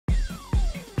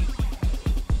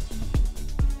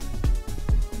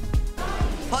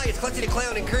Hi, it's Clutzy the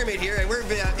Clown and Kermit here, and we're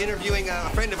interviewing a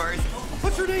friend of ours.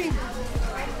 What's her name?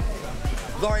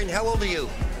 Lauren, how old are you?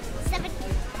 7.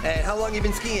 And how long have you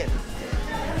been skiing?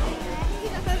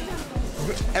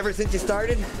 Ever since you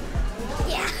started?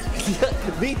 Yeah.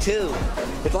 Me too.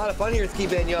 It's a lot of fun here at Ski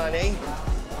Ben Eoin,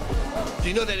 eh? Do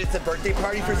you know that it's a birthday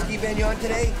party for Ski Ben Eoin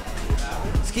today?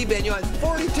 Ski Ben Eoin's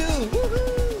 42!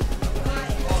 Woohoo!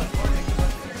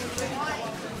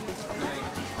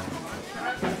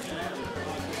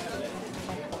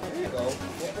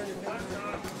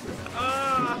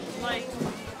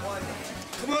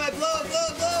 Come on,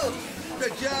 blow!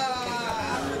 Good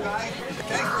job, guys.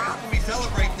 Thanks for helping me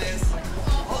celebrate this.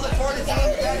 I'll look forward to seeing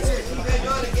you guys here at Ski Ben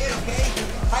Eoin again, okay?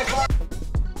 High five.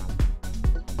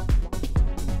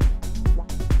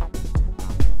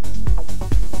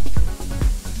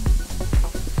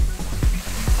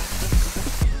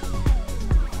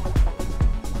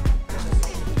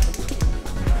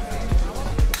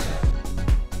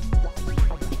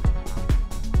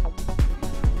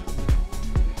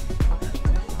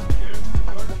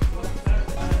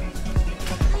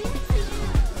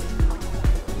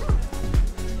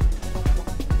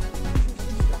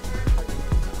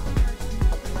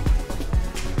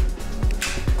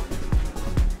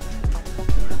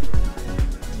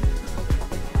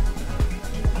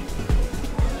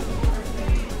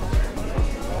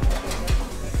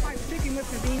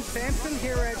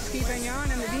 Here at Ski Ben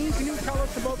Eoin, and Nadine, can you tell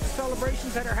us about the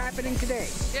celebrations that are happening today?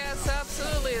 Yes,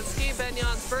 absolutely. It's Ski Ben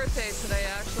Eoin's birthday today.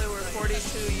 Actually, we're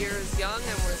 42 years young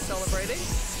and we're celebrating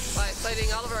by inviting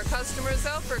all of our customers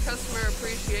out for Customer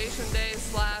Appreciation Day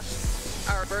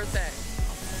 / our birthday.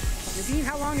 Nadine,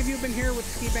 how long have you been here with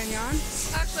Ski Ben Eoin?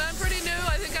 Actually, I'm pretty new.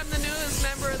 I think I'm the newest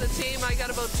member of the team. I got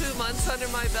about 2 months under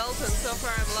my belt, and so far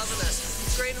I'm loving it.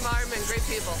 Great environment, great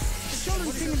people. The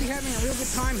children seem to be having a real good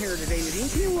time here today,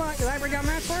 Nadine. Can you elaborate on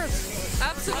that for us?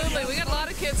 Absolutely. We got a lot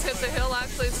of kids hit the hill.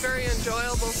 Actually, it's very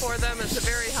enjoyable for them. It's a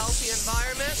very healthy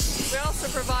environment. We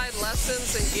also provide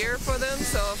lessons and gear for them,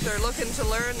 so if they're looking to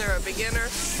learn, they're a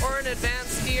beginner or an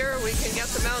advanced skier, we can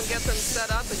get them out and get them set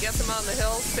up and get them on the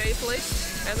hill safely,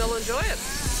 and they'll enjoy it.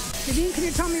 Nadine, can you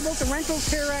tell me about the rentals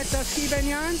here at Ski Ben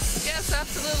Eoin? Yes,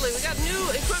 absolutely. We got new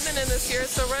equipment in this year,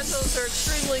 so rentals are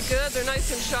extremely good. They're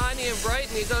nice and shiny and bright,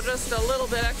 and you go just a little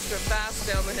bit extra fast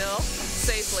down the hill,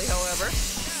 safely, however.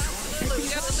 We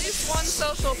got at least one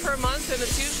social per month, and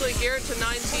it's usually geared to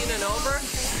 19 and over.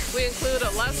 We include a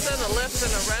lesson, a lift,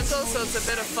 and a rental, so it's a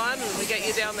bit of fun, and we get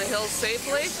you down the hill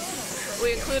safely.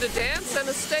 We include a dance and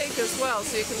a steak as well,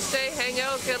 so you can stay, hang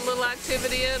out, get a little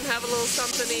activity in, have a little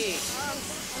something to eat.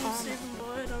 I'm Stephen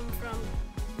Boyd. I'm from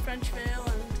French Vale,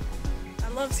 and I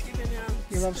love Ski Ben Eoin.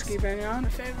 You love Ski Ben Eoin? My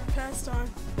favorite pastime.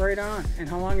 Right on. And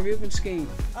how long have you been skiing?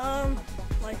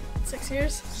 Like 6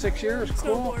 years. 6 years,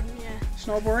 cool. Snowboarding, yeah.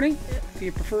 Snowboarding? Yep. Do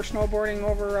you prefer snowboarding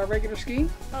over regular skiing?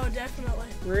 Oh, definitely.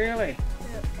 Really?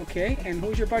 Yep. Okay, and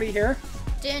who's your buddy here?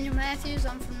 Daniel Matthews.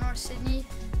 I'm from North Sydney,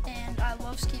 and I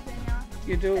love Ski Ben Eoin.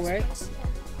 You do, eh?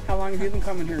 How long have you been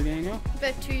coming here, Daniel?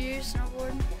 About 2 years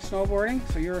snowboarding. Snowboarding?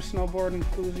 So you're a snowboard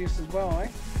enthusiast as well, eh?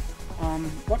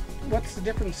 What's the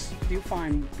difference do you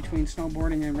find between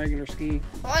snowboarding and regular skiing?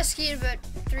 Well, I skied about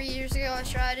 3 years ago. I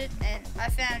tried it, and I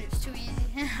found it was too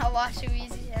easy, a lot too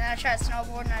easy. And then I tried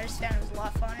snowboarding, and I just found it was a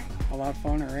lot funner. A lot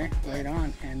funner, eh? Right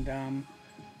on. And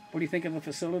what do you think of the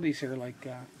facilities here?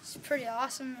 It's pretty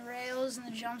awesome, the rails and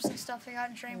the jumps and stuff they got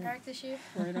in Train Park this year.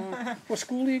 Right on. What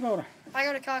school do you go to? I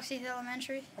go to Coxheath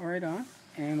Elementary. Right on.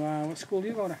 And what school do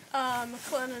you go to?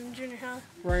 McLennan Junior High.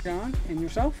 Right on. And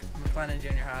yourself? McLennan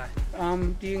Junior High.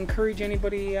 Do you encourage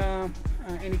anybody,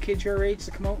 any kids your age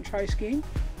to come out and try skiing?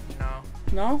 No.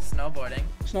 No? Snowboarding.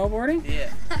 Snowboarding? Yeah.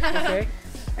 Okay.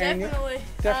 And Definitely.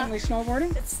 Definitely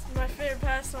snowboarding? It's my favorite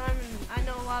pastime, and I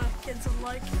know a lot of kids would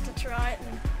like to try it.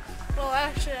 And well,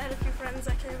 actually, I had a few friends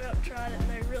that came out and tried it, and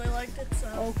they really liked it. So.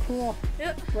 Oh, cool.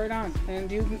 Yep. Right on. And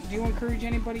do you encourage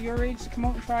anybody your age to come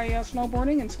out and try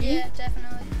snowboarding and skiing? Yeah,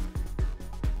 definitely.